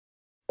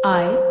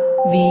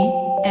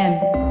IVM.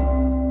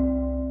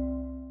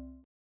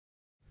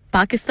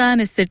 Pakistan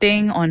is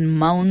sitting on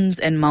mounds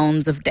and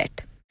mounds of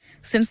debt.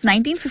 Since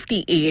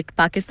 1958,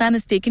 Pakistan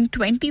has taken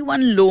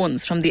 21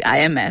 loans from the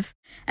IMF,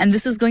 and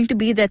this is going to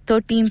be their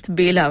 13th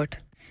bailout.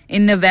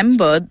 In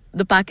November,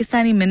 the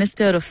Pakistani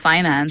Minister of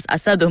Finance,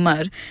 Asad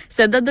Umar,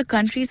 said that the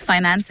country's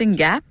financing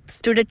gap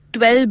stood at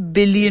 $12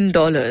 billion.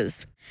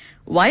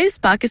 Why is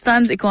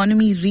Pakistan's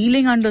economy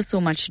reeling under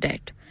so much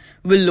debt?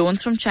 Will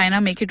loans from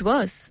China make it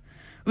worse?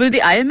 Will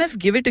the IMF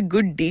give it a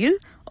good deal,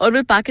 or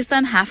will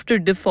Pakistan have to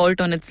default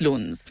on its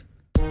loans?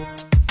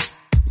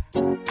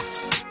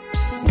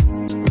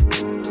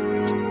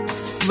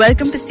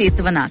 Welcome to States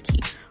of Anarchy,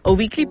 a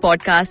weekly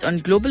podcast on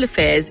global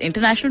affairs,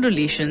 international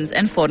relations,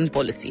 and foreign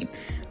policy.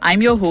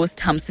 I'm your host,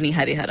 Hamsini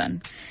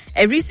Hariharan.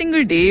 Every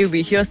single day,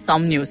 we hear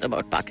some news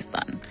about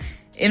Pakistan.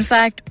 In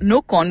fact,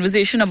 no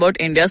conversation about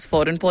India's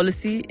foreign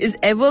policy is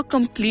ever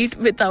complete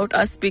without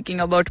us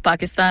speaking about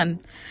Pakistan.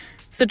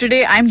 So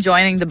today, I'm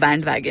joining the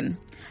bandwagon,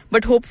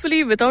 but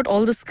hopefully without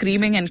all the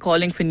screaming and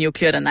calling for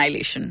nuclear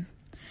annihilation.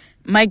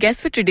 My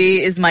guest for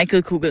today is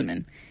Michael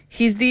Kugelman.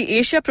 He's the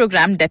Asia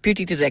Program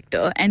Deputy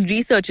Director and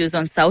researches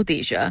on South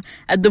Asia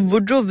at the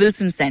Woodrow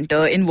Wilson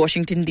Center in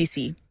Washington,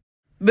 D.C.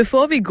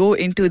 Before we go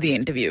into the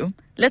interview,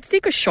 let's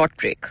take a short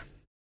break.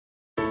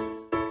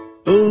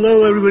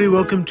 Hello, everybody.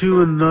 Welcome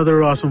to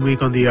another awesome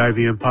week on the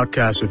IVM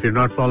Podcast. If you're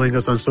not following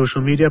us on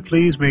social media,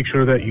 please make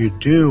sure that you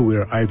do.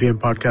 We're IVM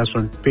Podcast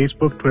on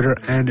Facebook, Twitter,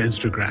 and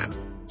Instagram.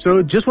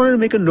 So just wanted to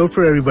make a note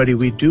for everybody.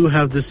 We do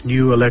have this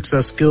new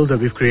Alexa skill that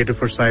we've created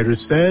for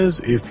Cyrus Says.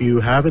 If you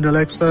have an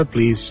Alexa,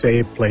 please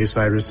say play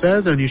Cyrus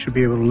Says, and you should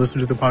be able to listen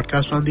to the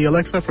podcast on the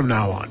Alexa from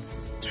now on.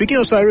 Speaking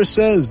of Cyrus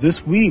Says,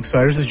 this week,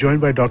 Cyrus is joined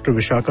by Dr.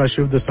 Vishakha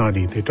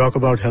Shivdasani. They talk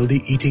about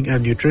healthy eating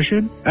and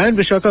nutrition. And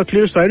Vishakha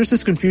clears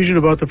Cyrus's confusion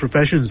about the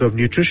professions of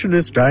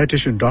nutritionists,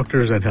 dietitian,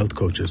 doctors, and health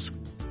coaches.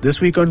 This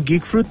week on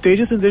Geek Fruit,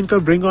 Tejas and Dinka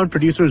bring on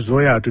producer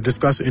Zoya to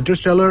discuss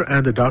Interstellar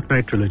and the Dark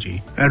Knight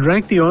trilogy and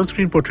rank the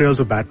on-screen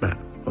portrayals of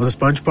Batman. On the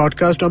Sponge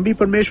podcast, Ambi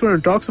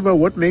Parmeshwaran talks about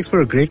what makes for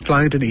a great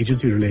client and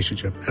agency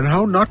relationship and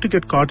how not to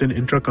get caught in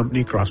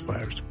intra-company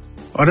crossfires.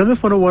 On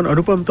MF 101,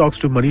 Anupam talks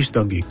to Manish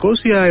Dangi,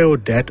 co-CIO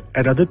Debt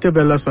at Aditya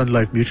Birla Sun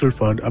Life Mutual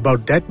Fund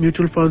about debt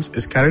mutual funds,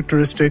 its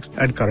characteristics,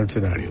 and current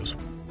scenarios.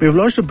 We have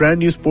launched a brand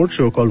new sports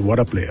show called What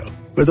a Player,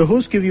 where the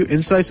hosts give you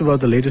insights about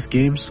the latest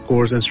games,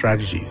 scores, and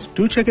strategies.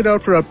 Do check it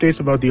out for updates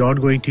about the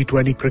ongoing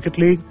T20 Cricket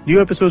League. New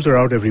episodes are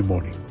out every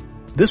morning.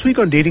 This week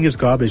on Dating is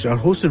Garbage, our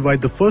hosts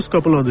invite the first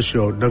couple on the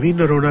show, Naveen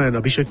Narona and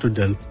Abhishek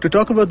Tundel, to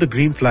talk about the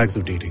green flags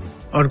of dating.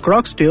 On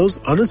Croc's Tales,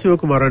 Anand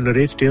Sivakumara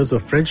narrates tales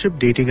of friendship,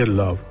 dating, and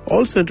love,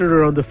 all centered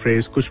around the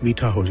phrase Kuch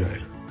Meetha Ho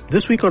Jaye.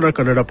 This week on our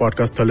Kannada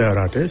podcast, Thale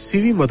Harate,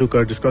 CV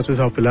Madhukar discusses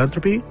how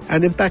philanthropy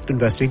and impact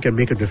investing can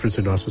make a difference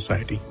in our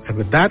society. And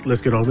with that,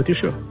 let's get on with your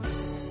show.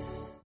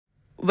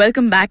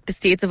 Welcome back to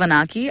States of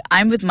Anarchy.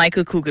 I'm with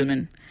Michael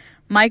Kugelman.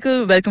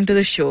 Michael, welcome to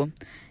the show.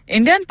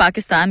 India and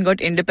Pakistan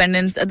got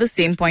independence at the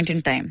same point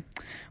in time.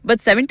 But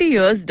 70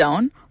 years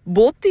down,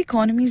 both the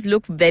economies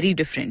look very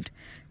different.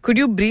 Could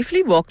you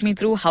briefly walk me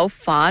through how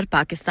far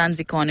Pakistan's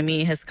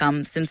economy has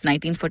come since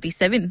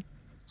 1947?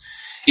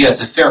 Yeah,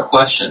 it's a fair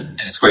question,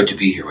 and it's great to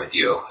be here with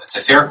you. It's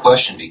a fair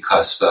question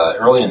because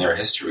early in their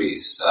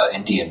histories,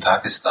 India and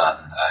Pakistan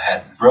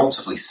had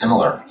relatively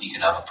similar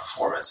economic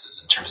performances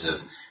in terms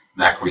of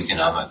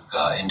macroeconomic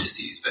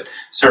indices, but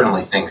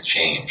certainly things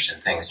changed,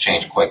 and things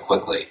changed quite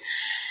quickly.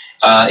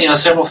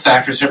 Several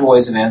factors, several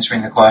ways of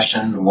answering the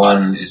question.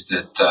 One is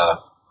that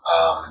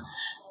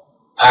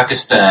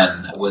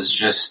Pakistan was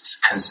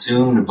just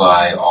consumed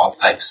by all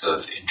types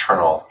of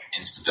internal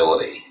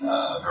instability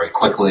very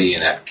quickly,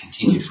 and that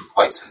continued for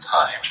quite some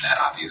time. And that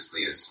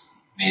obviously has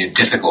made it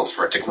difficult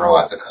for it to grow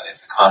its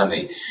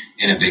economy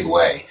in a big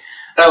way.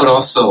 And I would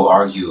also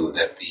argue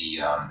that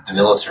the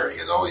military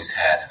has always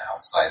had an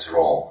outsized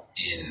role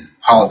in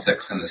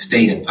politics and the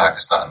state in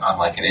Pakistan,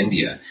 unlike in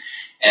India.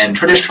 And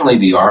traditionally,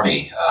 the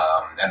army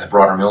and the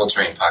broader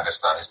military in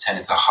Pakistan has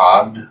tended to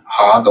hog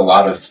a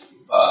lot of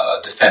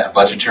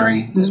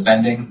budgetary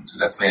spending. So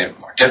that's made it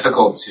more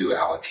difficult to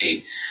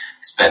allocate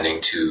spending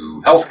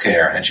to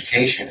healthcare and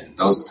education and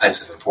those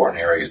types of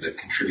important areas that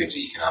contribute to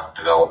economic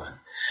development.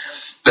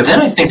 But then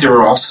I think there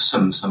were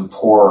also some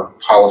poor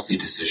policy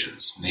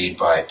decisions made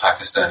by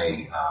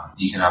Pakistani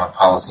economic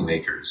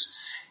policymakers.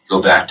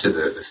 Go back to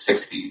the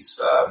 60s,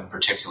 in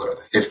particular,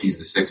 the 50s,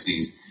 the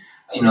 60s.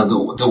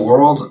 The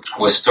world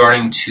was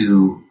starting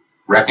to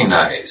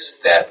recognize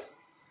that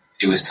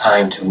it was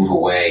time to move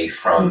away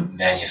from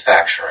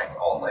manufacturing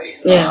only.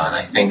 Yeah. And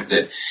I think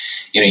that,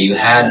 you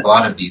had a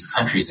lot of these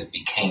countries that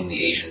became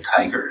the Asian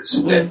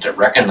tigers that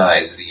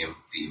recognized the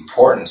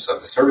importance of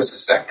the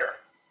services sector,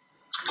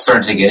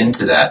 started to get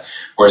into that.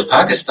 Whereas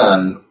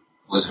Pakistan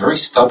was very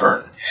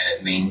stubborn and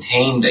it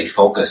maintained a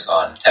focus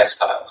on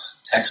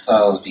textiles.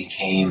 Textiles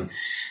became,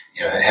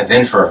 have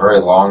been for a very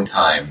long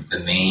time the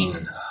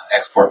main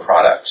export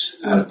product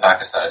out of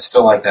Pakistan. It's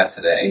still like that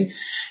today.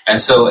 And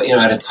so,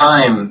 at a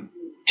time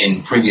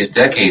in previous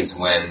decades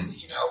when,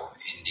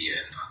 India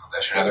and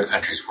Bangladesh and other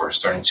countries were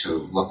starting to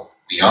look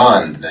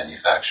beyond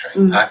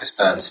manufacturing.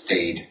 Pakistan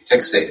stayed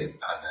fixated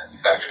on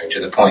manufacturing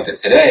to the point that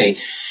today,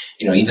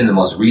 even the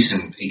most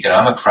recent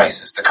economic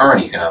crisis, the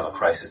current economic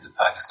crisis that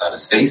Pakistan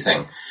is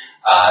facing,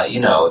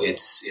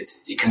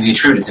 it can be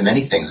attributed to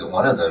many things, but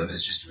one of them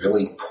is just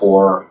really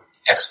poor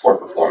export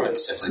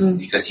performance, simply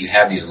because you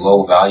have these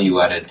low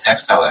value-added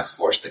textile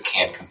exports that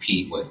can't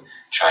compete with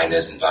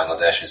China's and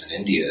Bangladesh's and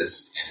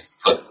India's, and it's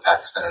put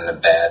Pakistan in a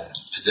bad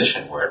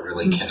position where it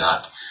really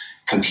cannot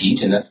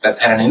compete, and that's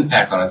had an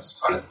impact on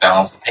its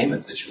balance of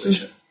payment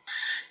situation.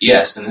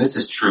 Yes, and this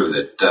is true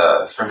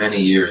that for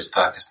many years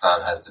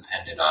Pakistan has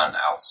depended on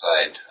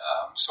outside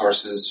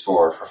sources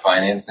for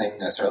financing,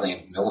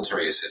 certainly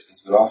military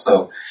assistance, but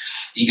also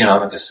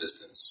economic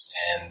assistance.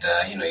 And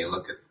you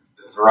look at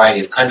the variety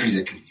of countries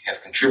that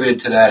have contributed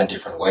to that in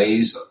different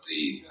ways.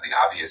 The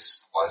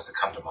obvious ones that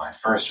come to mind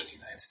first are the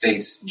United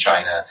States,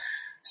 China,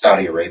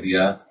 Saudi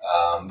Arabia,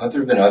 but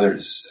there have been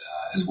others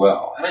as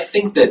well. And I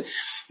think that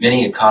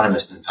many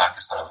economists in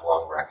Pakistan have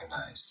long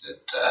recognized that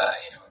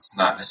it's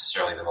not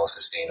necessarily the most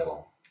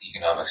sustainable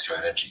economic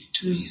strategy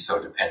to be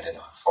so dependent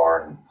on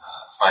foreign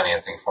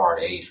financing,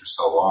 foreign aid for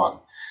so long.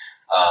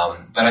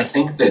 But I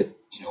think that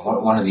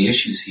one of the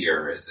issues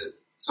here is that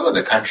some of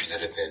the countries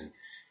that have been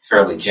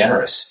fairly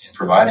generous in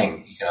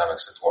providing economic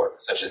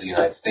support, such as the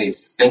United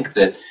States, think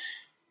that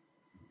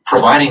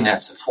providing that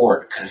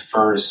support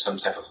confers some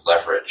type of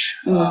leverage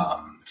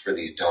for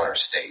these donor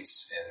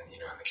states. And in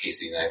the case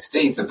of the United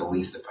States, a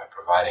belief that by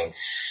providing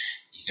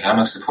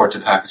economic support to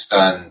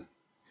Pakistan,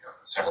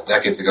 several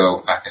decades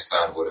ago,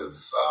 Pakistan would have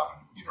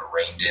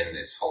reined in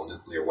this whole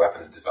nuclear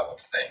weapons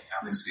developed thing.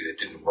 Obviously, that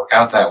didn't work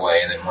out that way.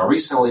 And then more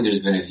recently, there's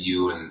been a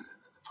view on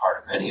the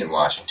part of many in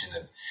Washington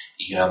that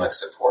economic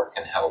support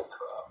can help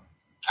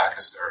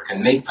Pakistan, or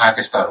can make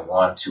Pakistan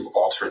want to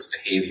alter its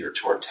behavior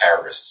toward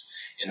terrorists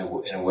in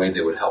a way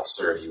that would help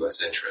serve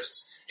U.S.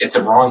 interests. It's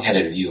a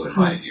wrong-headed view, in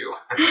my view.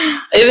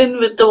 Even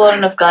with the war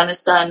in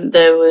Afghanistan,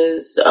 there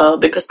was,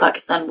 because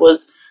Pakistan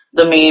was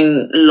the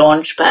main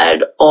launch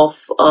pad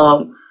of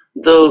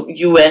the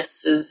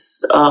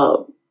U.S.'s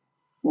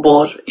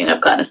war in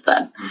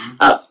Afghanistan.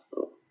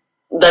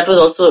 That was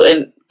also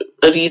a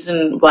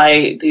reason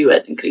why the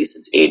U.S. increased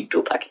its aid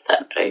to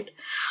Pakistan, right?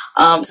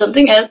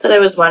 Something else that I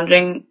was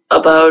wondering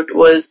about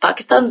was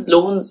Pakistan's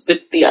loans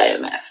with the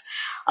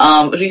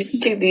IMF.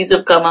 Recently, these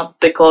have come up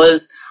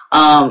because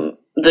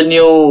the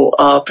new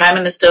Prime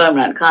Minister,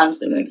 Imran Khan, has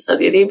been going to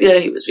Saudi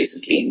Arabia. He was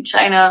recently in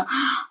China.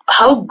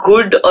 How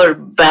good or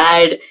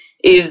bad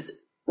is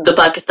the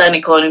Pakistan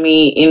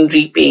economy in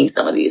repaying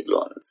some of these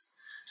loans?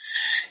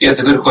 Yeah, it's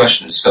a good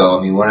question.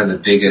 So, one of the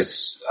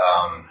biggest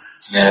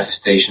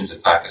manifestations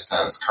of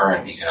Pakistan's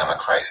current economic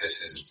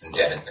crisis is its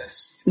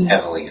indebtedness. It's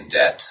heavily in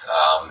debt.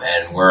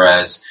 And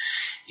whereas,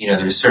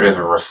 there's sort of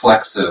a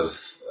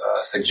reflexive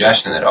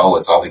suggestion that,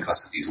 it's all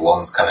because of these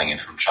loans coming in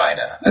from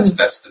China.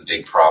 That's the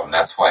big problem.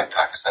 That's why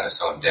Pakistan is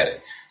so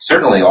indebted.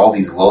 Certainly, all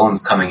these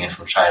loans coming in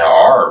from China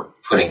are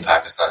putting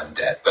Pakistan in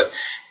debt, but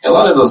a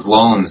lot of those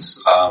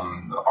loans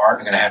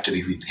aren't going to have to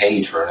be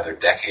repaid for another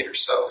decade or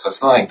so. So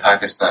it's not like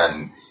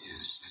Pakistan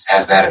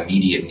has that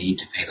immediate need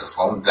to pay those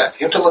loans back.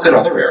 You have to look at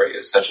other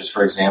areas, such as,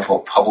 for example,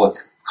 public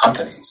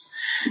companies.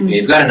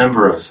 You've got a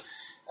number of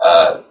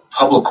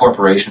public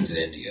corporations in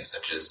India,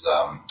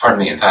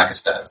 in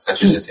Pakistan,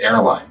 such as its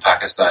airline,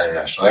 Pakistan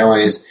International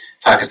Airways,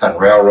 Pakistan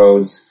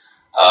Railroads,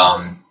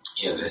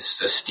 this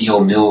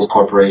Steel Mills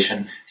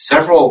Corporation,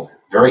 several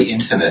very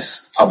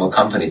infamous public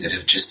companies that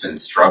have just been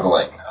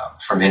struggling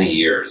for many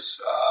years.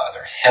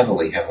 They're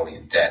heavily, heavily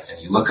in debt.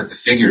 And you look at the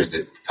figures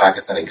that the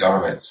Pakistani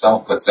government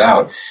itself puts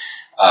out,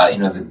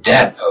 the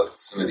debt of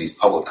some of these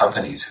public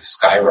companies has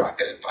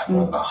skyrocketed by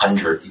more than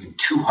 100, even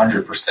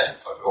 200%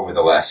 over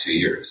the last few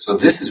years. So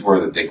this is where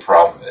the big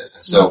problem is.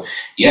 And so,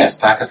 yes,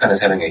 Pakistan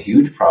is having a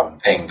huge problem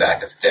paying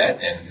back its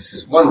debt. And this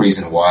is one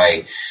reason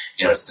why,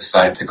 it's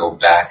decided to go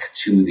back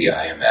to the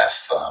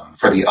IMF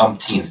for the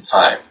umpteenth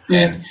time.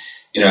 And,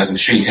 as I'm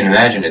sure you can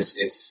imagine,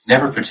 it's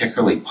never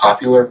particularly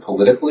popular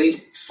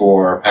politically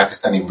for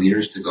Pakistani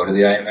leaders to go to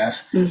the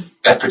IMF.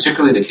 That's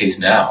particularly the case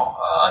now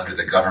under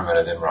the government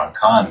of Imran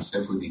Khan,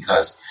 simply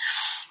because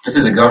this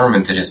is a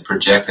government that has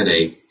projected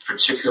a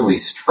particularly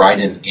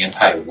strident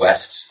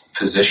anti-West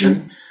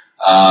position.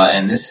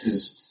 And this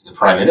is the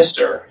Prime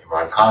Minister,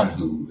 Imran Khan,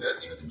 who,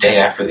 the day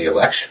after the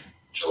election,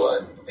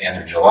 the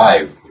end of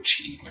July,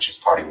 which his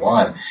party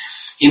won,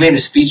 he made a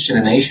speech to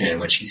the nation in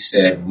which he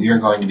said, we are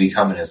going to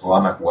become an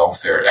Islamic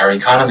welfare. Our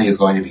economy is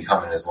going to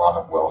become an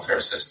Islamic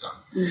welfare system.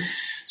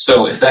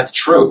 So if that's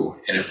true,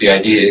 and if the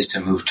idea is to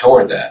move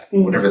toward that,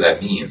 whatever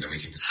that means, and we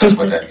can discuss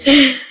what that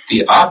means,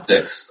 the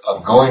optics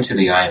of going to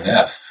the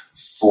IMF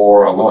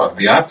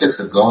the optics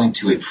of going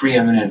to a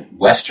preeminent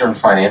Western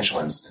financial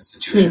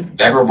institution,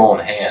 beggar bowl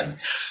in hand,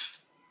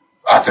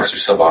 optics are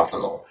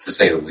suboptimal, to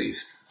say the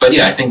least. But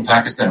yeah, I think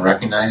Pakistan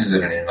recognizes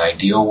that in an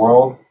ideal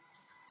world,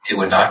 it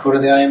would not go to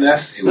the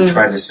IMF. It would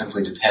try to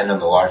simply depend on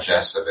the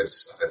largesse of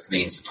its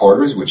main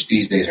supporters, which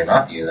these days are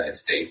not the United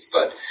States,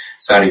 but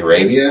Saudi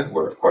Arabia,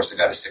 where of course it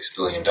got a $6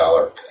 billion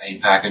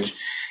aid package,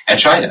 and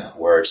China,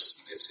 where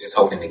it's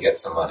hoping to get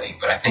some money.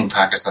 But I think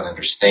Pakistan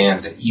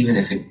understands that even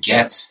if it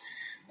gets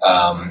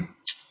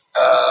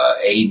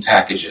aid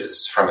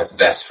packages from its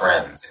best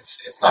friends,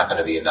 it's not going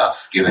to be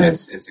enough, given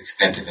its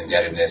extent of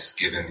indebtedness,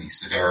 given the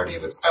severity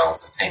of its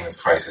balance of payments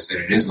crisis,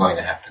 that it is going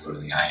to have to go to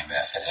the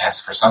IMF and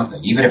ask for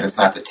something. Even if it's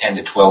not the 10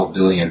 to 12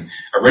 billion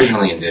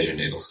originally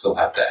envisioned, it'll still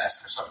have to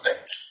ask for something.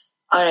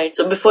 All right.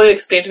 So before you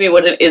explain to me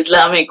what an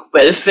Islamic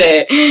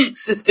welfare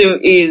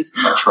system is,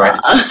 That's right.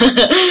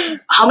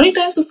 How many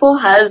times before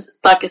has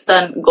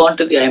Pakistan gone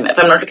to the IMF?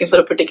 I'm not looking for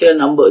a particular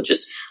number,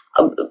 just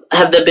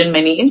have there been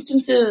many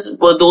instances?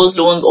 Were those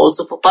loans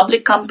also for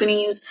public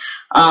companies?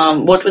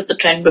 What was the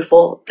trend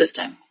before this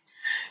time?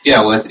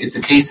 Yeah, well, it's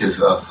a case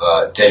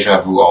of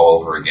deja vu all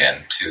over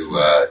again.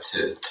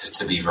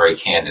 To be very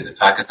candid,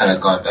 Pakistan has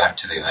gone back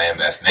to the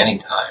IMF many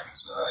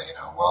times.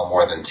 Well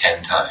more than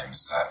 10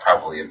 times,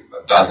 probably a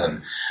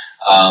dozen.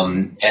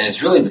 And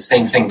it's really the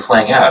same thing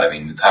playing out. I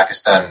mean,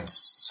 Pakistan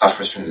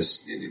suffers from the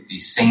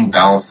same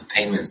balance of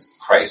payments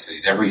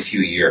crises every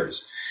few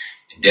years.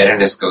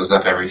 Indebtedness goes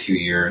up every few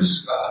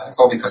years. It's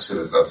all because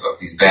of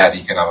these bad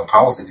economic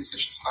policy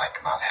decisions, like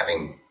not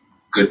having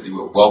good,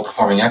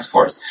 well-performing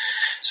exports.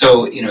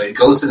 So, it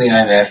goes to the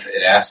IMF,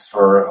 it asks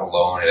for a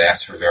loan, it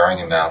asks for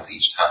varying amounts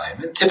each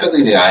time. And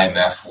typically the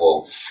IMF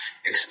will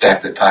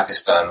expect that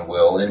Pakistan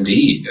will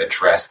indeed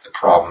address the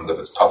problems of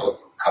its public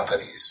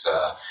companies.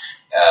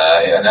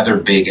 Another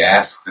big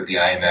ask that the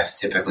IMF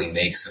typically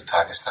makes of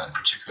Pakistan,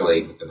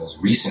 particularly with the most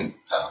recent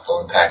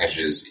loan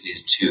packages,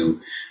 is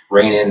to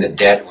rein in the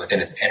debt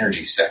within its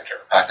energy sector.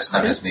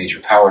 Pakistan has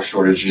major power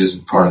shortages,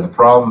 and part of the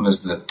problem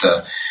is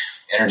that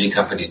energy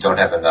companies don't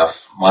have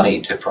enough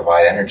money to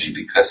provide energy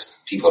because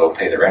people don't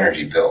pay their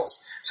energy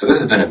bills. So this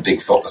has been a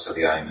big focus of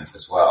the IMF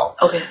as well.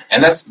 Okay.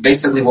 And that's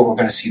basically what we're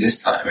going to see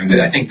this time. I mean,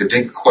 I think the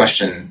big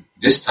question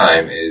this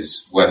time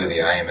is whether the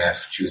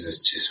IMF chooses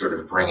to sort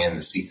of bring in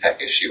the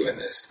CPEC issue in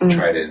this and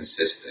try to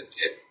insist that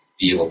it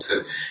be able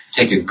to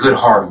take a good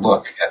hard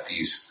look at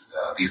these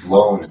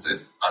loans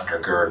that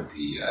undergird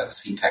the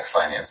CPEC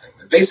financing.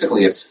 But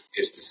basically, it's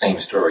the same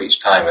story each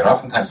time. And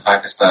oftentimes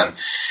Pakistan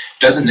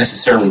doesn't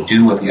necessarily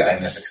do what the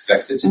IMF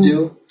expects it to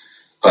do,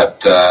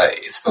 but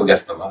it still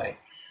gets the money.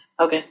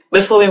 Okay.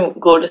 Before we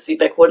go to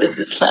CPEC, what is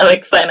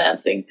Islamic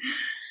financing?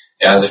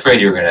 Yeah, I was afraid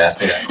you were going to ask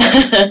me that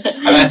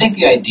question. I think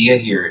the idea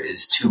here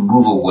is to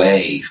move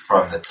away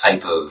from the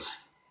type of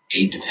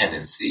aid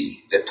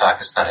dependency that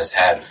Pakistan has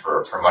had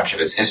for much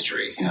of its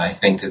history. And I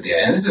think that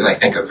and this is, I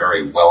think, a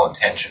very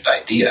well-intentioned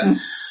idea.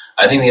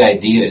 I think the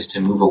idea is to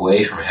move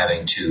away from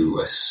having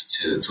to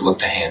look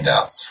to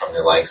handouts from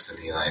the likes of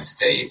the United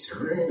States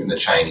or even the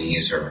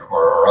Chinese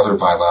or other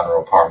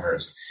bilateral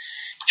partners,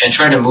 and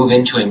try to move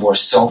into a more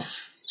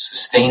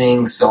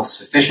self-sustaining,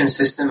 self-sufficient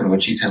system in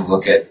which you can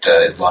look at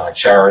Islamic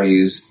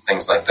charities,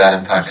 things like that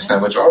in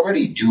Pakistan, which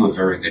already do a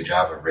very good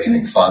job of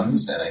raising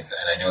funds. And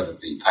I know that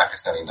the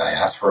Pakistani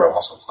diaspora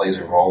also plays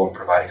a role in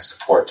providing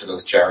support to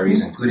those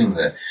charities, including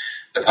the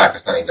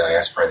Pakistani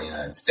diaspora in the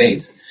United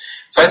States.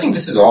 So I think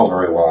this is all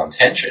very well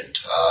intentioned,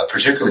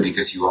 particularly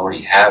because you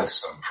already have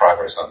some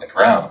progress on the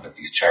ground of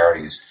these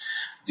charities,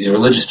 these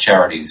religious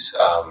charities,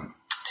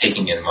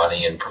 taking in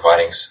money and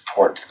providing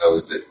support to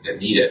those that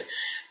need it.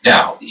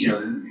 Now,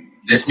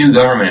 this new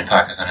government in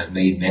Pakistan has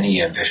made many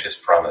ambitious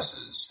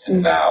promises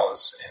and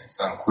vows, and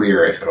it's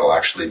unclear if it'll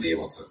actually be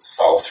able to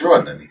follow through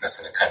on them, because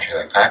in a country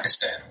like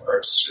Pakistan, where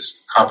it's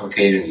just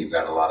complicated and you've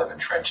got a lot of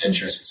entrenched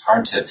interests, it's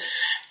hard to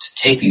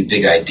take these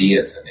big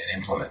ideas and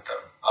implement them.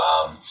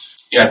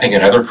 I think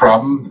another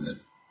problem,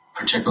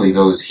 particularly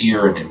those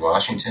here and in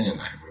Washington,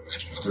 and I would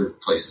imagine other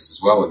places as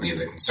well, would be a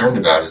bit concerned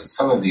about, is that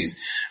some of these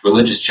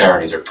religious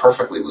charities are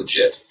perfectly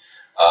legit,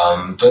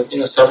 but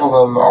several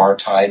of them are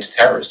tied to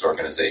terrorist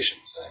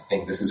organizations. And I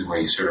think this is where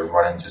you sort of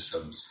run into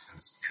some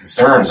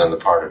concerns on the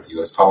part of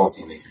U.S.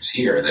 policymakers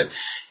here, that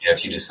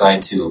if you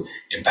decide to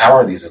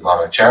empower these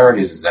Islamic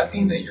charities, does that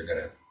mean that you're going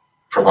to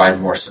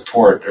provide more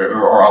support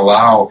or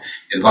allow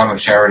Islamic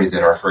charities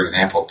that are, for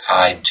example,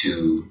 tied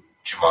to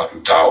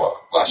Jamaat-ud-Dawa,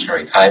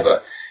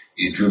 Lashkar-e-Taiba,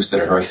 these groups that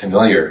are very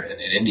familiar in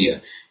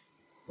India,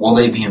 will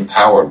they be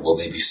empowered? Will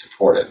they be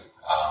supported?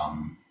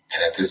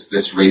 And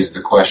this raises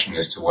the question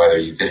as to whether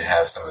you could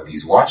have some of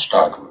these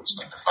watchdog groups,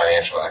 like the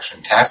Financial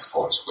Action Task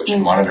Force, which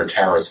monitor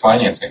terrorist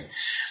financing.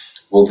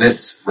 Will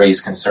this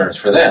raise concerns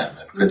for them?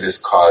 And could this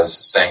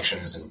cause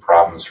sanctions and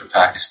problems for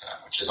Pakistan,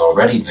 which has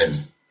already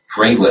been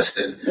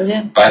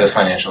graylisted by the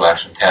Financial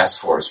Action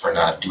Task Force for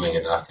not doing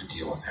enough to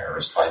deal with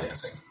terrorist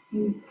financing?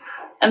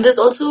 And there's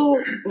also,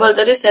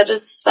 that is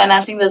terrorist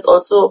financing, there's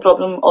also a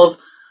problem of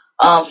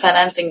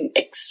financing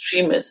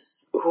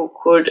extremists who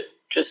could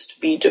just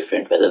be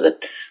different, whether they're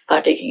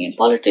partaking in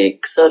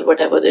politics or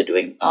whatever they're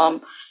doing.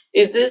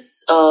 Is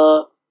this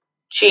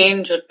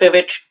change or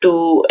pivot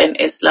to an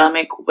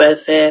Islamic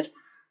welfare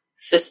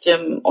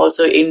system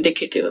also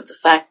indicative of the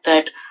fact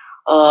that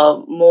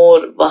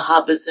more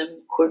Wahhabism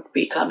could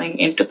be coming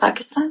into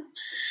Pakistan?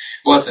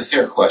 Well, it's a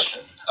fair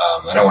question.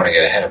 I don't want to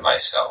get ahead of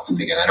myself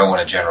because I don't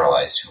want to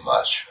generalize too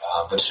much.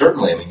 But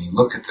certainly, I mean, you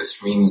look at the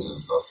streams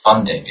of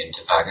funding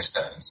into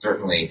Pakistan, and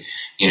certainly,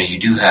 you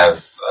do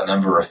have a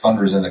number of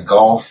funders in the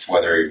Gulf,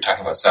 whether you're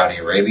talking about Saudi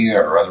Arabia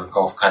or other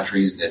Gulf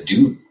countries that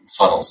do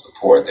funnel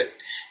support that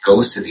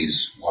goes to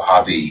these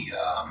Wahhabi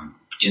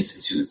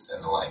institutes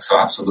and the like. So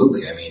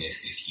absolutely, I mean,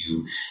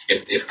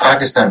 if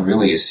Pakistan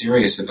really is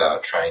serious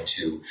about trying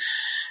to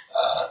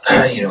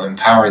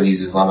empower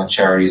these Islamic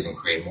charities and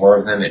create more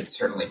of them, it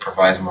certainly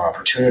provides more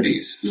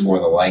opportunities for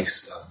the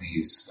likes of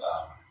these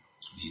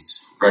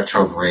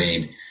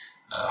retrograde,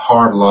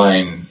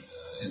 hardline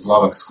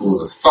Islamic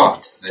schools of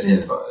thought that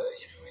have, in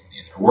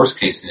their worst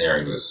case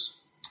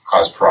scenarios,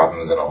 caused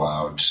problems and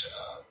allowed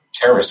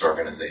terrorist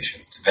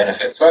organizations to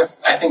benefit. So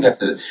I think that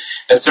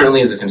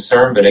certainly is a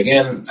concern. But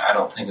again, I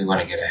don't think we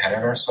want to get ahead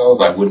of ourselves.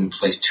 I wouldn't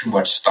place too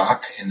much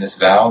stock in this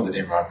vow that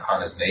Imran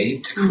Khan has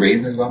made to create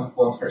an Islamic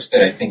welfare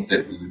state. I think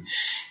that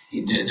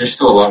there's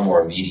still a lot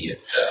more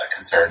immediate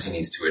concerns he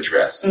needs to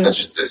address, such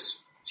as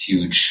this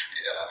huge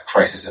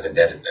crisis of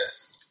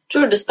indebtedness.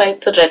 True,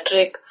 despite the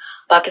rhetoric,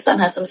 Pakistan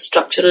has some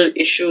structural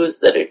issues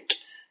that it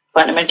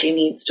fundamentally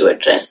needs to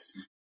address.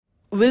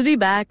 We'll be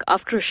back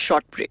after a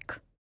short break.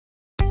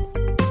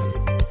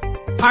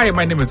 Hi,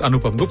 my name is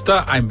Anupam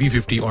Gupta. I'm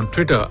B50 on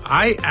Twitter.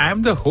 I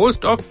am the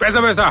host of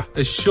Paisa Vaisa,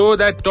 the show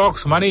that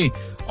talks money.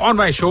 On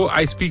my show,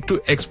 I speak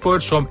to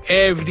experts from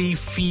every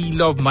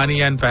field of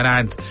money and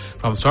finance,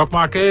 from stock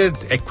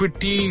markets,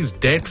 equities,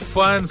 debt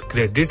funds,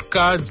 credit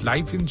cards,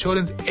 life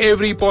insurance,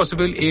 every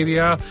possible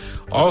area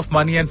of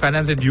money and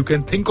finance that you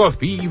can think of.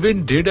 We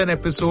even did an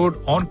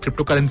episode on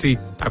cryptocurrency.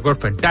 I've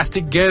got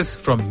fantastic guests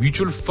from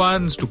mutual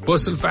funds to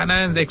personal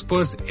finance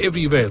experts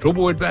everywhere.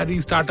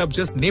 Robo-advisory, startups,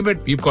 just name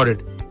it, we've got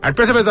it. At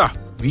Paisa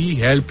Vaisa, we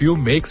help you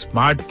make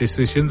smart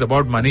decisions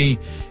about money.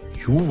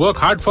 You work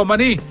hard for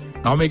money.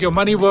 Now make your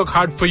money work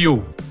hard for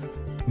you.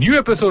 New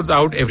episodes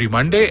out every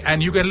Monday,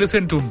 and you can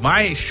listen to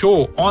my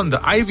show on the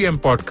IVM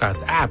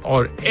Podcast app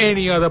or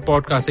any other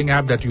podcasting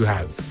app that you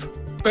have.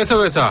 Paisa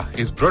Vaisa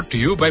is brought to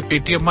you by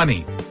Paytm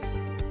Money.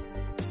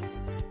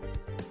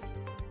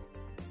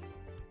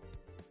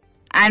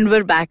 And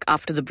we're back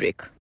after the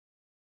break.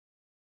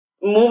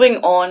 Moving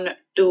on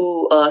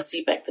to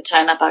CPEC, the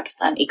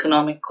China-Pakistan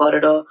Economic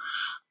Corridor,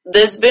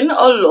 there's been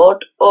a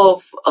lot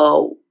of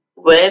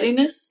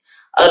wariness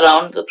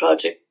around the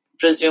project,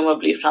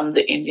 presumably from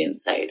the Indian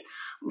side.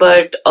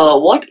 But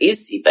what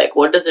is CPEC?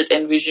 What does it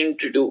envision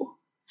to do?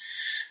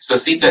 So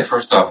CPEC,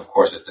 first off, of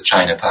course, is the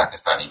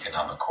China-Pakistan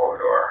Economic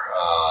Corridor.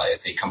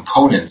 It's a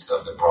component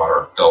of the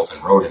broader Belt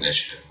and Road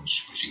Initiative,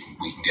 which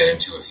we can get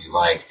into if you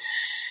like.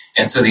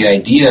 And so the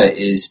idea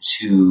is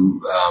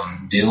to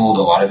build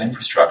a lot of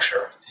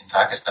infrastructure in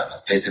Pakistan.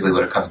 That's basically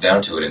what it comes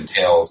down to. It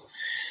entails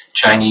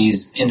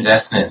Chinese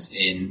investments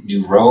in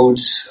new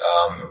roads,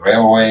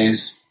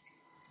 railways,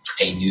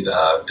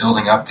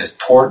 building up this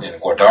port in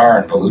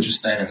Gwadar in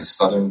Balochistan in the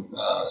southern,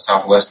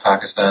 southwest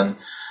Pakistan,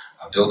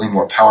 building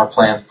more power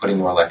plants, putting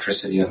more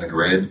electricity on the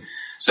grid.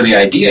 So the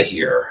idea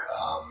here,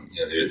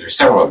 there are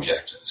several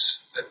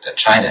objectives that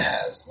China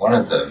has. One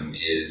of them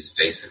is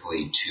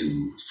basically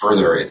to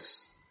further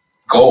its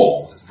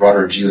goal, its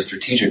broader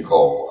geostrategic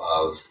goal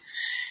of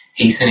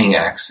hastening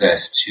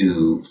access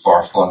to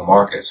far-flung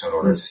markets in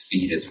order to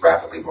feed its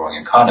rapidly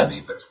growing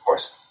economy. But of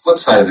course, the flip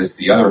side of this,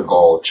 the other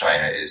goal of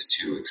China is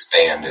to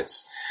expand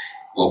its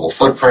global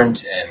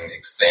footprint and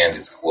expand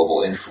its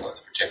global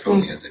influence,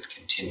 particularly as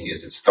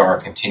its star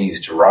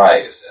continues to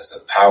rise as a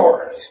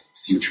power and a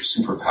future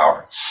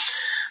superpower.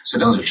 So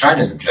those are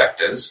China's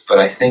objectives. But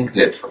I think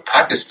that for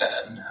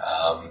Pakistan,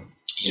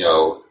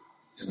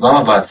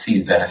 Islamabad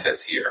sees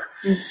benefits here.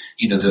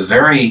 The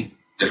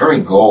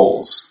very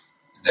goals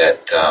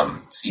that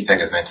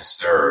CPEC is meant to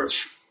serve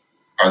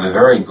are the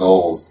very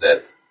goals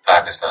that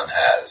Pakistan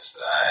has,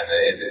 and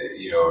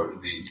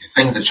the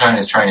things that China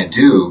is trying to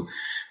do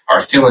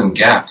are fill in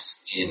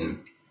gaps in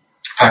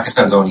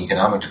Pakistan's own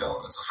economic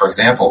development. So, for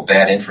example,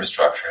 bad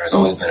infrastructure has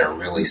always been a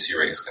really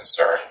serious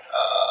concern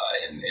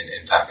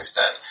in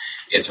Pakistan.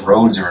 Its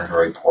roads are in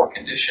very poor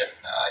condition.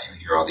 You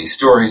hear all these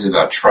stories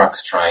about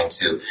trucks trying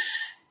to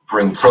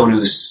bring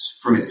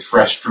produce,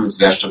 fresh fruits,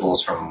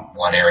 vegetables from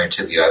one area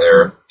to the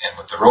other, and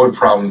with the road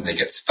problems, they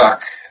get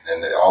stuck,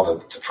 and then all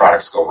the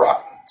products go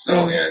rotten.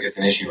 So, it's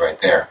an issue right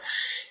there.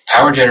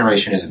 Power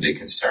generation is a big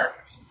concern.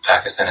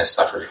 Pakistan has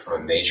suffered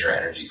from a major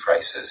energy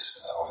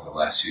crisis over the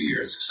last few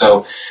years.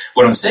 So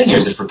what I'm saying here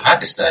is that for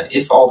Pakistan,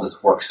 if all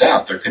this works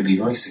out, there could be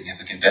very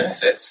significant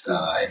benefits in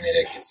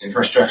that its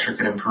infrastructure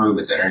could improve,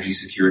 its energy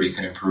security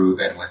can improve,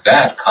 and with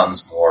that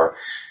comes more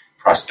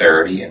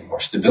prosperity and more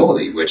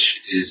stability,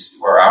 which is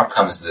where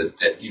outcomes that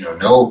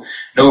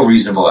no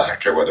reasonable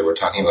actor, whether we're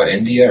talking about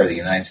India or the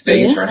United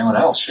States or anyone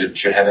else,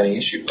 should have any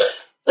issue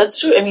with. That's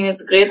true. I mean,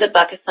 it's great that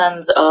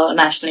Pakistan's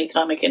national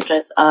economic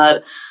interests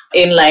are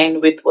in line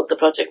with what the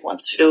project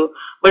wants to do.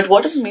 But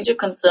what are the major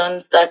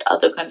concerns that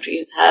other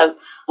countries have?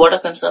 What are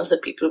concerns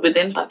that people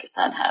within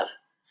Pakistan have?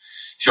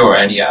 Sure,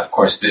 and yeah, of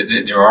course,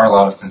 there are a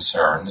lot of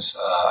concerns.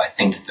 I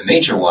think that the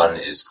major one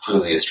is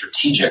clearly a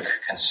strategic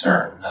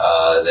concern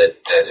that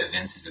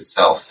evinces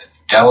itself in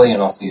New Delhi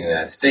and also in the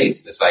United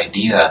States. This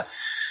idea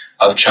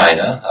of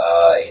China,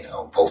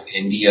 both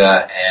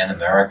India and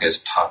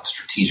America's top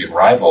strategic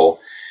rival,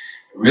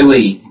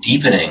 really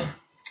deepening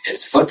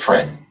its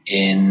footprint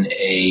in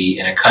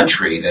a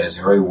country that is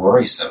very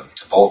worrisome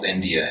to both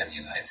India and the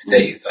United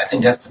States. I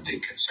think that's the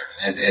big concern.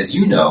 As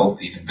you know,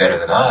 even better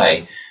than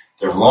I,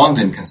 there have long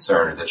been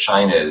concerns that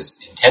China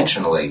is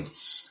intentionally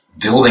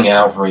building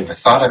out very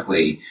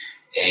methodically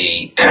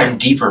a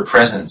deeper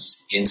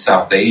presence in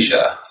South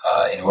Asia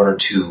in order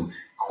to,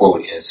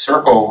 quote,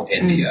 encircle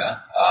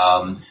India.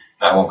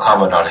 I won't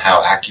comment on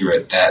how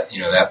accurate that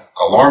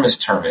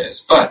alarmist term is,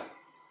 but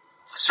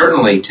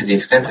certainly to the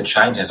extent that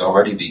China has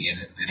already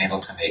been able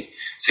to make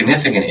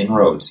significant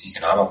inroads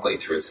economically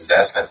through its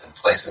investments in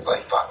places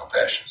like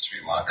Bangladesh and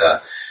Sri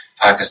Lanka,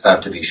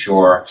 Pakistan to be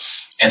sure,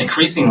 and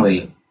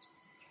increasingly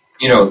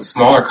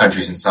smaller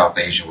countries in South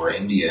Asia where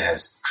India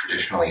has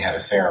traditionally had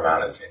a fair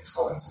amount of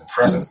influence and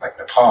presence, like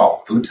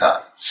Nepal,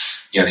 Bhutan.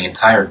 The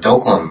entire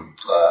Doklam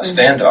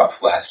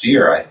standoff last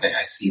year,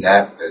 I see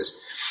that as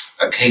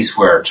a case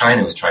where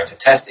China was trying to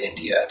test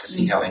India to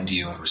see how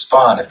India would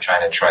respond if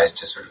China tries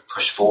to sort of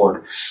push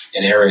forward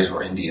in areas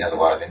where India has a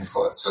lot of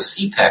influence. So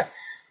CPEC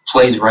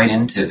plays right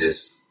into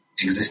this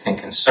existing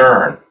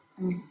concern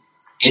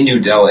in New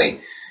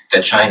Delhi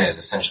that China is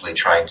essentially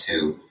trying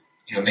to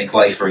make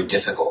life very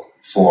difficult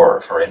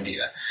for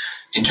India.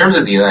 In terms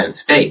of the United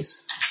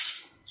States,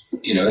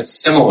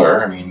 it's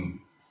similar. I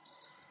mean,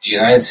 the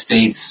United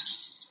States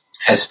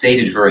has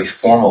stated very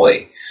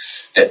formally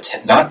that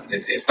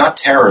it's not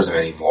terrorism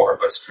anymore,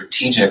 but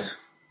strategic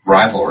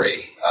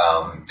rivalry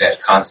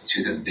that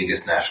constitutes its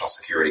biggest national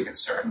security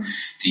concern.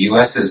 The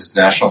U.S.'s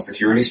national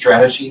security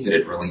strategy that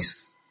it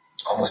released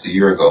almost a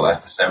year ago,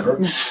 last December,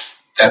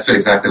 that's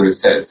exactly what it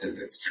said. It said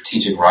that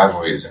strategic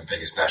rivalry is our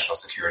biggest national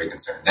security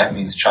concern. That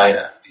means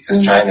China,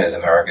 because China is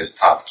America's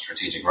top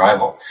strategic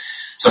rival.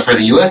 So for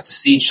the U.S. to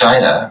see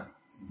China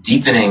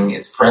deepening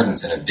its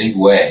presence in a big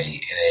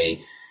way in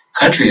a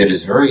country that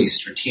is very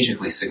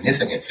strategically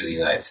significant for the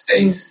United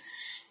States,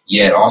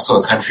 yet also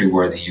a country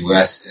where the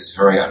U.S. is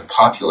very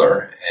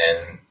unpopular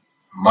and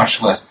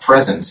much less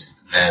present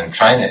than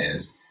China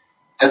is,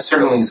 that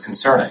certainly is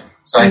concerning.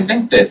 So I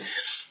think that,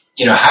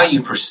 how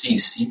you perceive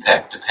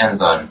CPEC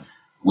depends on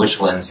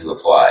which lens you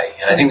apply.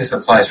 And I think this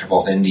applies for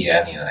both India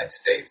and the United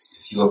States.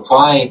 If you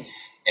apply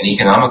an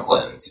economic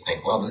lens, you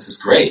think, well, this is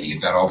great.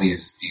 You've got all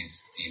these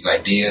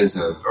ideas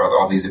or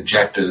all these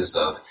objectives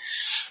of,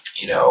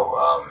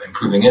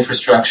 improving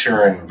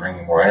infrastructure and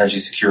bringing more energy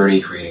security,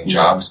 creating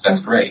jobs. That's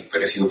great.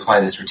 But if you apply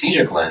the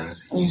strategic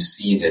lens, you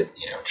see that,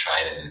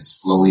 China is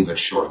slowly but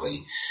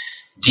surely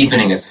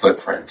deepening its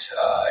footprint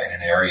in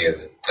an area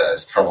that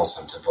is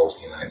troublesome to both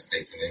the United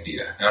States and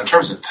India. Now, in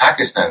terms of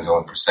Pakistan's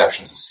own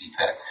perceptions of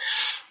CPEC,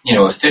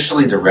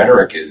 officially the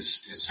rhetoric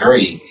is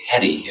very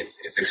heady.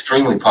 It's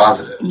extremely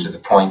positive to the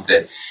point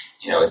that,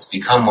 it's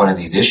become one of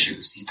these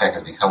issues. CPEC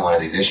has become one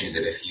of these issues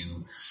that if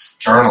you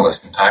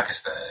journalist in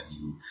Pakistan and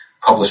you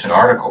publish an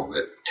article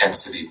that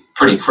tends to be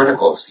pretty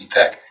critical of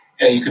CPEC,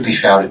 you could be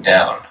shouted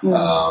down.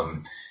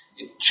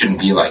 It shouldn't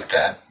be like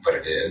that, but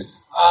it is.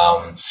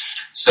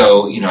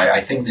 I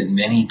think that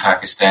many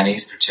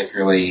Pakistanis,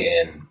 particularly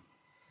in,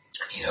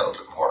 the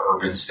more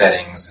urban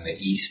settings in the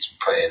East,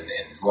 in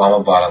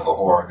Islamabad and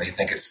Lahore, they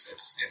think it's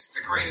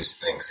the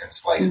greatest thing since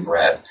sliced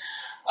bread.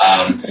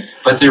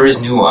 But there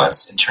is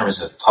nuance in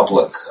terms of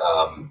public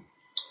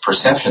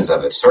perceptions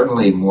of it.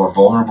 Certainly more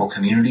vulnerable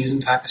communities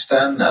in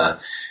Pakistan,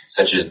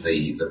 such as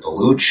the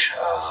Baluch,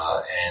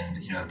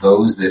 and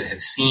those that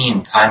have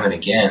seen time and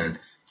again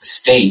the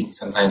state,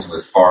 sometimes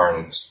with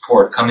foreign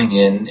support, coming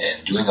in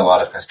and doing a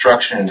lot of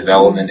construction and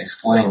development,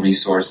 exploiting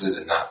resources,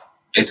 and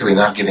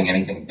not giving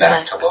anything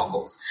back to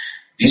locals.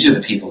 These are the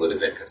people that have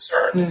been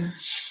concerned.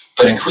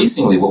 But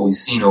increasingly, what we've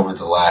seen over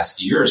the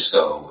last year or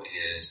so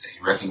is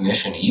a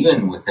recognition,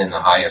 even within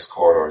the highest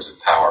corridors of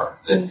power,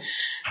 that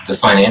the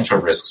financial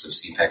risks of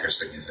CPEC are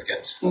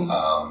significant.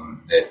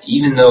 That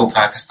even though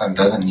Pakistan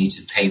doesn't need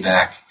to pay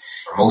back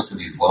for most of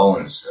these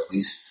loans, at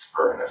least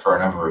for a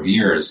number of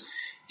years,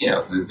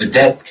 the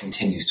debt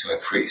continues to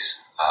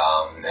increase.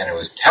 And it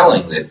was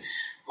telling that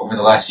over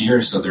the last year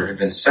or so, there have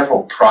been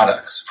several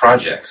projects,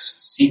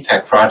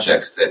 CPEC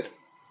projects, that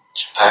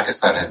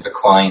Pakistan has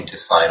declined to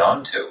sign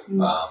on to,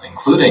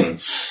 including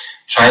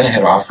China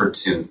had offered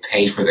to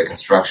pay for the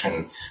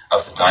construction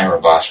of the Daimar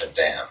Basha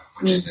Dam,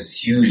 which is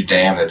this huge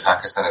dam that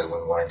Pakistan has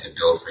been wanting to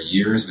build for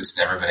years, but it's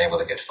never been able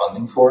to get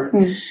funding for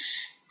it.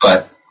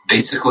 But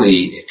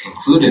basically, it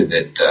concluded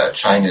that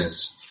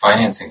China's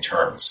financing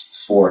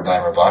terms for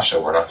Daimar Basha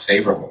were not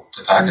favorable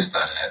to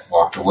Pakistan, and it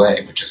walked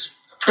away, which is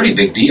a pretty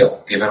big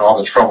deal, given all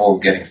the trouble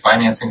getting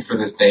financing for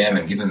this dam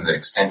and given the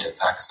extent of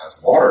Pakistan's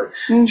water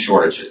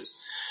shortages.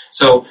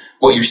 So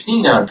what you're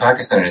seeing now in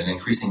Pakistan is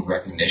increasing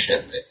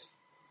recognition that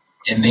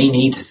it may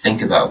need to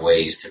think about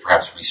ways to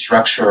perhaps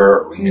restructure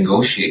or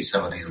renegotiate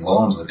some of these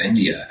loans with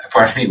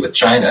with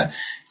China,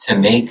 to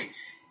make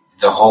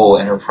the whole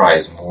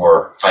enterprise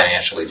more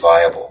financially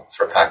viable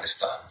for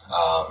Pakistan.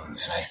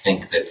 And I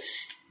think that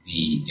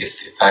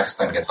if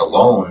Pakistan gets a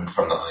loan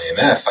from the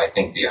IMF, I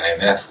think the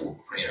IMF will,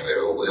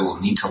 it will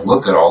need to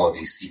look at all of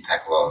these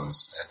CPEC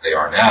loans as they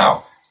are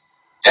now.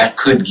 That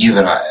could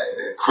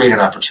create an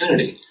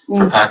opportunity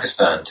for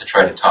Pakistan to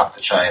try to talk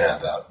to China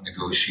about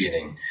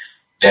negotiating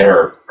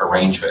better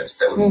arrangements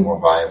that would be more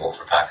viable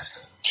for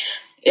Pakistan.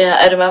 Yeah,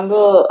 I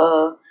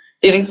remember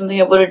reading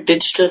something about a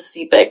digital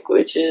CPEC,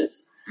 which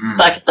is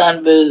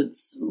Pakistan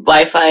builds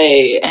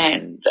Wi-Fi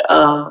and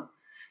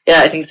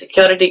I think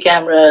security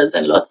cameras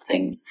and lots of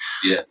things.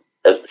 Yeah.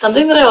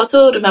 Something that I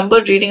also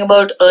remembered reading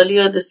about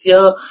earlier this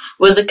year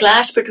was a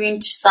clash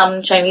between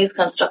some Chinese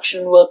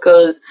construction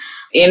workers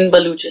in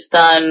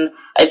Baluchistan,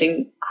 I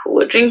think, who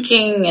were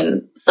drinking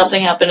and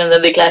something happened and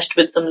then they clashed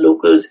with some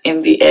locals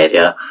in the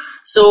area.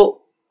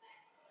 So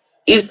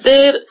is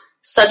there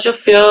such a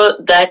fear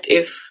that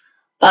if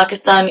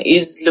Pakistan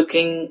is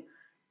looking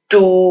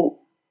to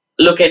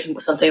look at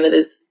something that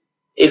is,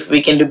 if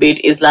we can debate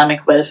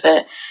Islamic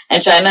welfare,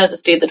 and China is a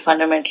state that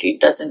fundamentally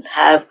doesn't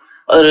have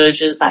a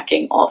religious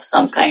backing of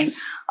some kind,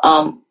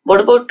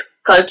 what about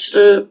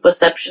cultural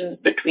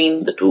perceptions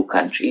between the two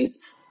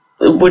countries?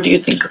 What do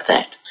you think of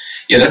that?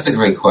 Yeah, that's a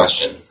great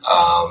question.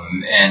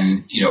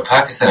 And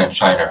Pakistan and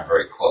China are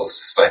very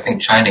close. So I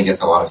think China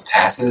gets a lot of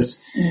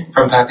passes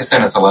from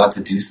Pakistan. It's allowed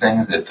to do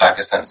things that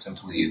Pakistan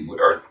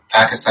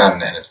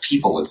and its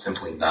people would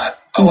simply not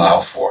allow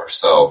for.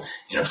 So,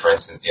 for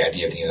instance, the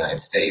idea of the United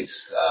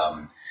States,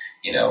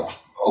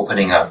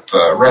 opening up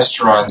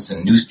restaurants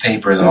and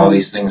newspapers and all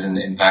these things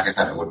in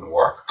Pakistan, it wouldn't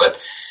work. But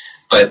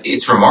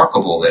it's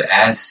remarkable that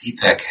as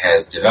CPEC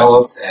has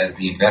developed, as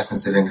the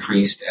investments have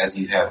increased, as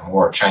you have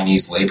more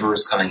Chinese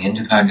laborers coming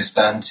into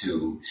Pakistan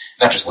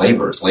not just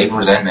laborers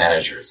and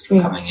managers that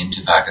are coming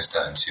into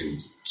Pakistan to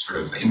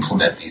sort of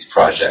implement these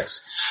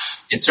projects,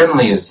 it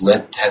certainly has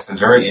some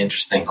very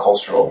interesting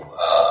cultural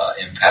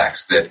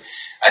impacts that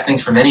I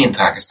think for many in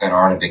Pakistan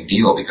aren't a big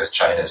deal because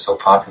China is so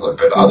popular,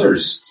 but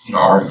others,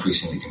 are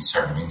increasingly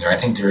concerned. I mean, I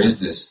think there is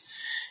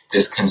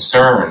this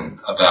concern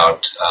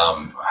about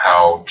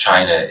how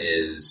China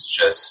is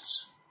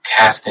just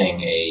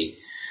casting a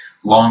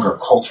longer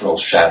cultural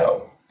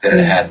shadow than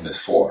it had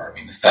before. I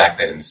mean, the fact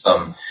that in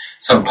some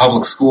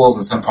public schools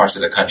in some parts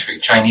of the country,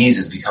 Chinese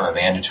has become a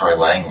mandatory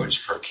language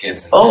for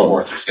kids in the 4th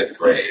or 5th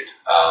grade.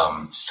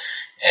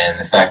 And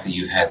the fact that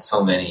you've had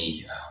so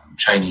many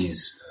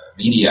Chinese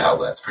media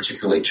outlets,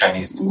 particularly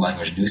Chinese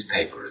language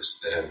newspapers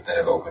that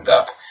have opened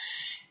up.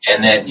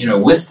 And that,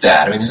 with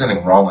that, I mean, there's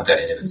nothing wrong with that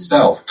in of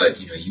itself, but,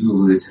 you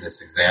alluded to this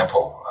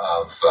example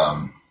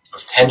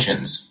of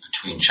tensions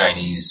between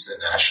Chinese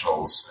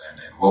nationals and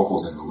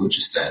locals in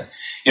Baluchistan.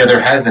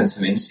 There have been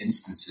some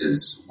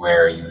instances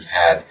where you've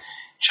had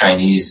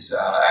Chinese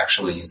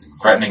actually using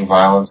threatening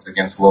violence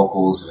against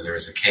locals. There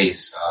was a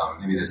case,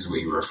 maybe this is what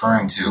you were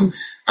referring to,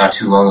 not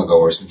too long ago,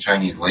 where some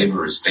Chinese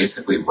laborers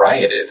basically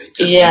rioted. They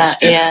took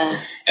sticks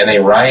and they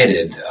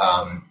rioted.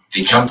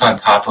 They jumped on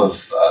top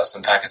of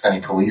some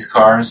Pakistani police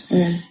cars.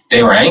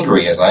 They were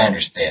angry, as I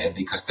understand it,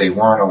 because they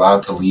weren't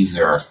allowed to leave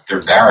their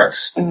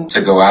barracks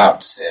to go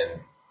out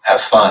and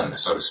have fun,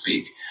 so to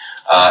speak.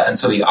 And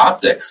so the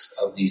optics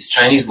of these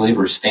Chinese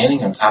laborers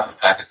standing on top of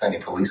Pakistani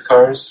police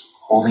cars,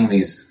 holding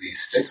these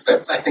sticks,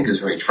 that I think is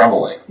very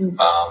troubling.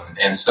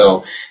 And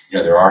so,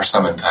 there are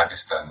some in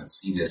Pakistan that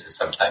see this as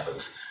some type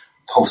of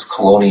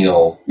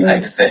post-colonial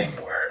type thing,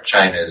 where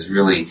China is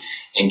really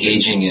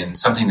engaging in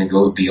something that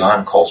goes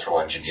beyond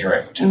cultural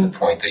engineering, to the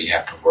point that you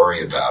have to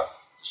worry about,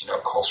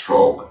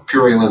 cultural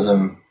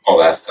imperialism, all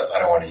that stuff. I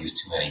don't want to use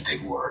too many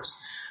big words.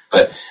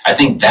 But I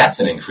think that's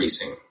an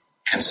increasing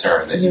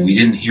concern that we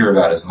didn't hear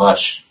about as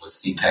much with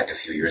CPEC a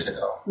few years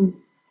ago.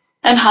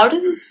 And how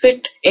does this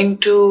fit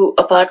into,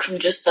 apart from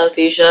just South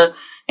Asia,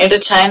 into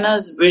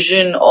China's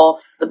vision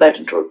of the Belt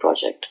and Road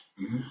project?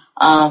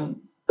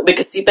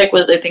 Because CPEC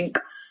was, I think,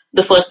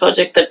 the first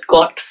project that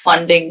got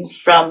funding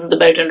from the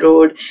Belt and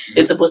Road.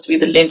 It's supposed to be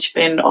the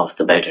linchpin of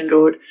the Belt and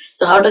Road.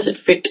 So how does it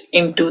fit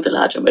into the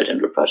larger Belt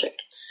and Road project?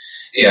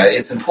 Yeah,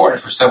 it's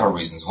important for several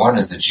reasons. One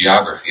is the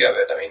geography of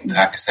it. I mean,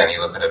 Pakistan,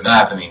 you look at a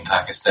map,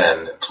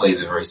 Pakistan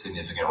plays a very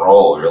significant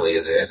role, really,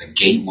 as a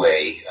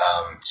gateway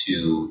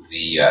to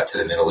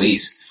the Middle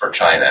East for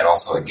China, and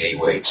also a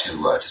gateway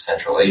to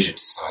Central Asia to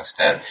some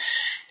extent.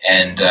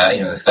 And,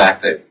 the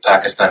fact that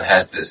Pakistan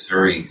has this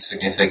very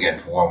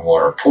significant warm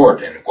water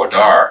port in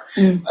Gwadar,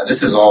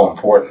 this is all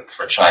important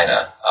for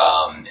China.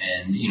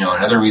 And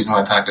another reason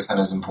why Pakistan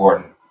is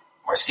important,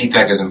 or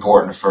CPEC is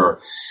important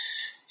for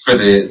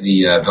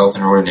the Belt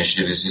and Road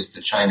Initiative, is just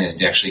that China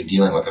is actually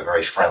dealing with a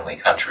very friendly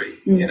country.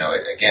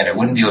 It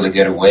wouldn't be able to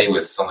get away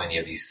with so many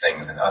of these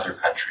things in other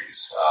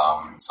countries.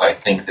 So I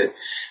think that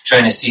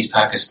China sees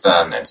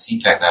Pakistan and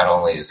CPEC not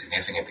only as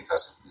significant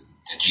because of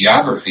the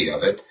geography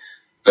of it,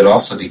 but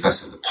also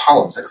because of the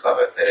politics of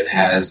it, that it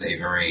has a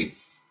very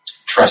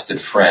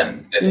trusted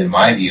friend that, in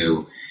my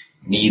view,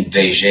 needs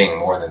Beijing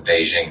more than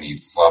Beijing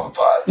needs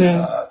Islamabad,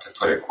 to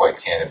put it quite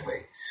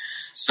candidly.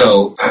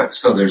 So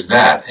there's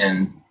that.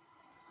 And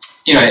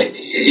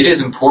it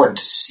is important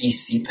to see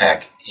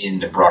CPEC in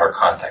the broader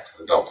context of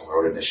the Belt and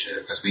Road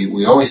Initiative, because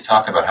we always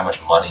talk about how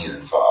much money is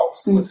involved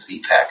with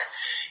CPEC.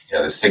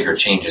 The figure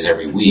changes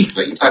every week,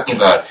 but you're talking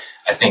about,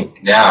 I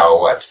think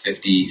now,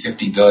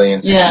 50 billion,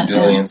 60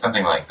 billion,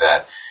 something like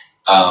that.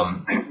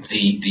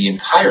 The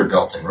entire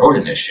Belt and Road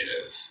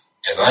Initiative,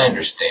 as I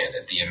understand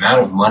it, the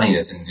amount of money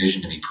that's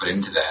envisioned to be put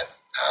into that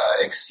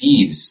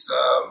exceeds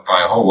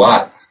by a whole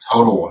lot the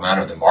total amount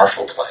of the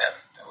Marshall Plan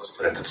that was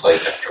put into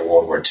place after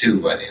World War II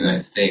by the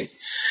United States.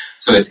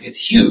 So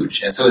it's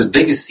huge. And so as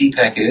big as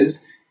CPEC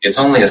is, it's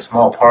only a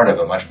small part of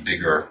a much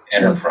bigger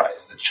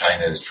enterprise that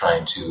China is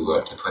trying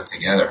to put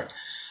together.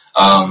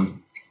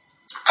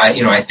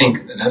 I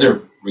think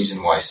another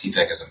reason why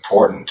CPEC is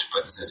important,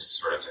 but this is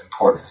sort of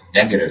important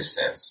in a negative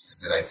sense,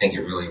 is that I think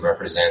it really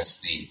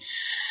represents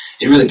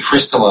it really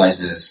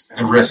crystallizes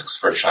the risks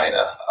for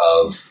China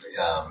of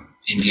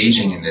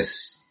engaging in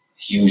this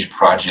huge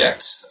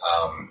project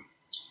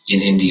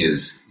in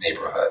India's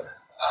neighborhood.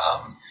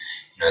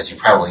 As you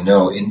probably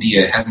know,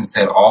 India hasn't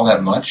said all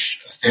that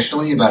much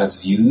officially about its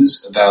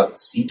views about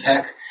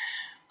CPEC,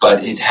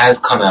 but it has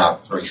come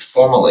out very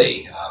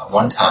formally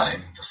one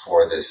time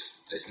before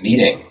this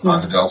meeting on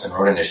the Belt and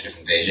Road Initiative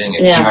in Beijing. It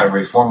came out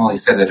very formally,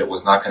 said that it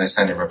was not going to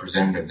send a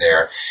representative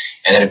there,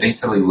 and then it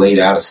basically laid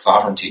out a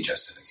sovereignty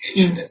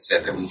justification. It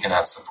said that we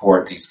cannot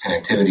support these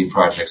connectivity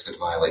projects that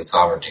violate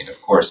sovereignty. And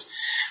of course,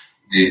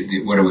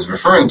 what it was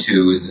referring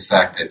to is the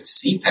fact that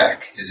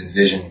CPEC is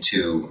envisioned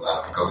to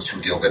go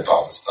through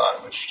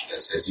Gilgit-Baltistan, which,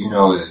 as you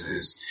know,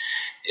 is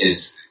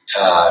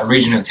a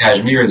region of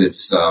Kashmir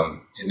that's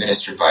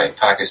administered by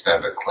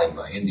Pakistan but claimed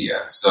by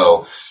India.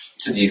 So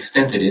to the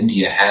extent that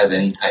India has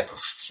any type of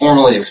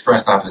formally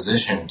expressed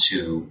opposition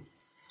to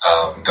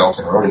Belt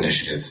and Road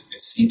Initiative,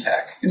 it's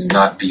CPEC. It's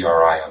not BRI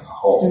on the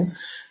whole.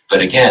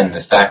 But again, the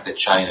fact that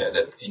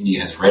India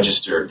has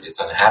registered its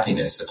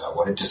unhappiness about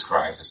what it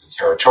describes as a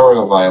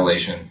territorial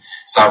violation,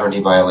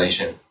 sovereignty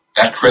violation,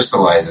 that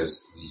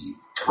crystallizes the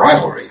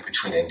rivalry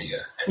between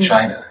India and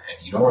China.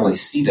 And you don't really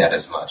see that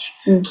as much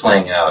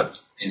playing out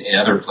in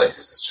other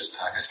places. It's just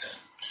Pakistan.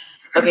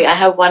 Okay, I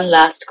have one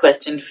last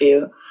question for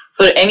you.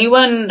 For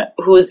anyone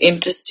who is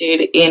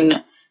interested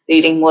in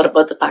reading more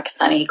about the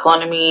Pakistani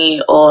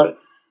economy or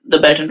the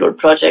Belt and Road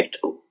Project,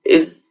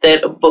 is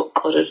there a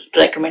book or a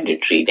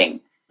recommended reading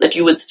that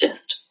you would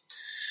suggest?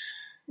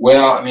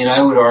 Well,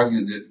 I would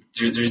argue that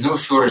there's no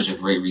shortage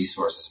of great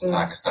resources in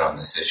Pakistan on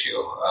this issue.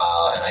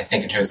 And I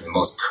think in terms of the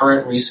most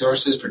current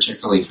resources,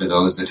 particularly for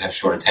those that have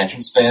short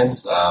attention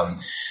spans,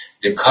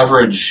 the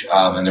coverage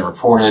and the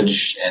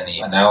reportage and the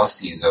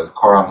analyses of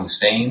Khurram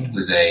Hussain,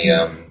 who's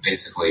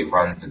basically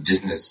runs the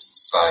business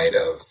side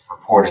of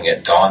reporting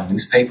at Dawn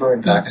newspaper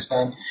in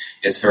Pakistan,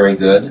 it's very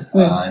good.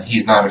 And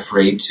he's not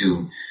afraid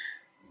to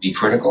be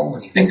critical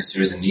when he thinks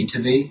there is a need to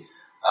be.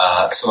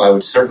 So I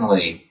would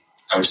certainly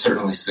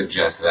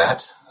suggest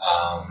that.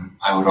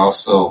 I would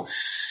also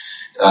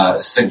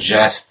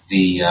suggest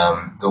the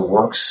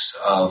works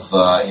of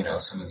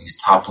some of these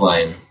top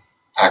line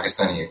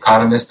Pakistani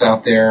economists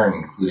out there,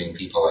 including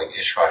people like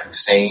Ishrat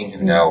Hussain,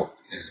 who now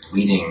is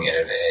leading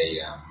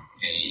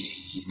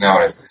he's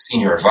now a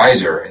senior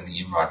advisor in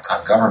the Imran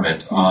Khan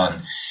government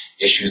on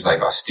issues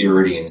like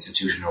austerity and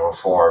institutional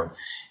reform.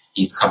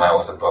 He's come out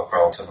with a book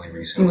relatively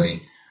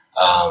recently.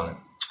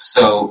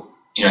 So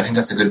I think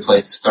that's a good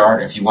place to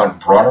start. If you want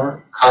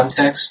broader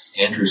context,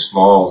 Andrew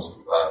Small's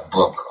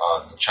book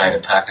on the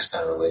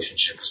China-Pakistan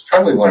relationship is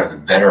probably one of the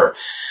better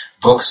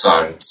books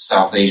on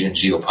South Asian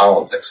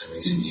geopolitics in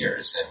recent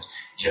years.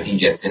 And, he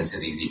gets into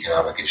these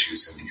economic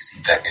issues and these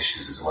CPEC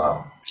issues as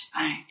well.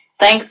 All right.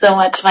 Thanks so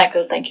much,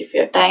 Michael. Thank you for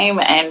your time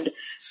and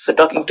for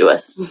talking to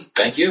us.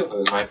 Thank you. It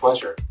was my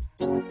pleasure.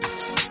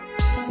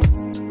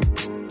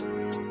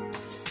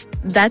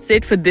 That's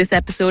it for this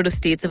episode of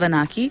States of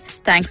Anarchy.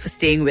 Thanks for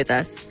staying with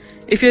us.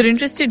 If you're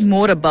interested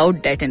more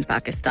about debt in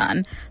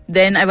Pakistan,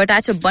 then I've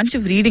attached a bunch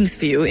of readings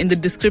for you in the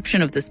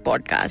description of this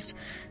podcast.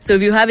 So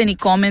if you have any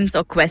comments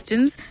or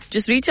questions,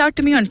 just reach out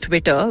to me on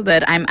Twitter,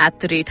 where I'm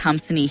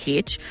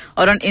 @HamsiniH,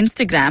 or on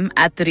Instagram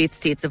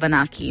 @States of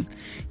Anarchy.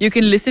 You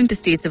can listen to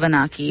States of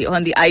Anarchy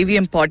on the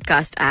IVM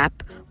podcast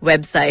app,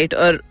 website,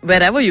 or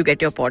wherever you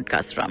get your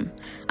podcasts from.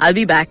 I'll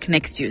be back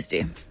next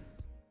Tuesday.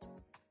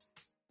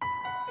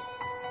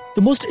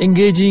 The most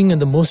engaging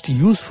and the most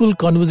useful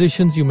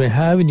conversations you may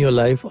have in your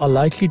life are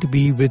likely to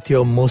be with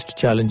your most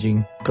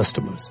challenging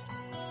customers.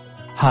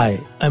 Hi,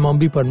 I'm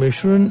Ambi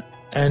Parmeshwaran,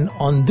 and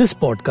on this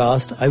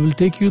podcast, I will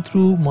take you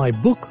through my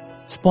book,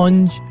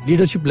 Sponge: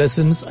 Leadership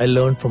Lessons I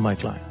Learned from My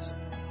Clients.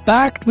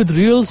 Packed with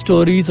real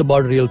stories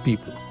about real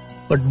people,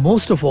 but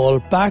most of all,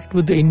 packed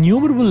with the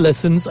innumerable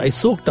lessons I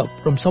soaked up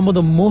from some of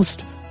the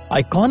most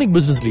iconic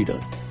business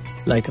leaders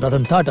like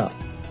Ratan Tata,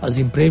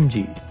 Azim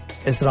Premji,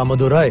 S.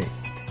 Ramadorai,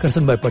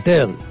 Karsanbhai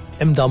Patel,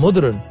 M.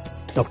 Damodaran,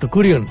 Dr.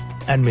 Kurian,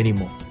 and many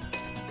more.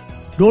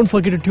 Don't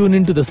forget to tune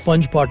into the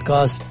Sponge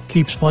podcast.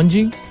 Keep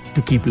sponging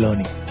to keep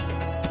learning.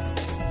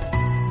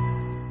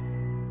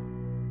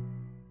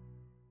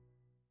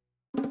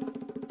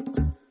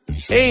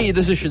 Hey,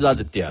 this is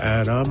Shridaditya.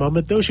 And I'm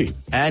Amit Doshi.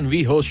 And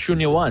we host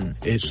Shunya One.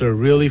 It's a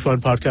really fun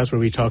podcast where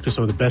we talk to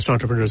some of the best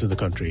entrepreneurs in the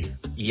country.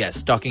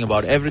 Yes, talking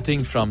about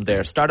everything from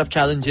their startup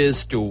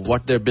challenges to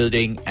what they're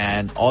building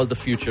and all the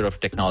future of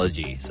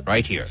technology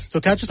right here.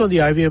 So catch us on the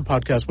IVM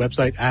Podcast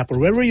website, app, or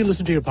wherever you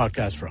listen to your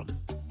podcast from.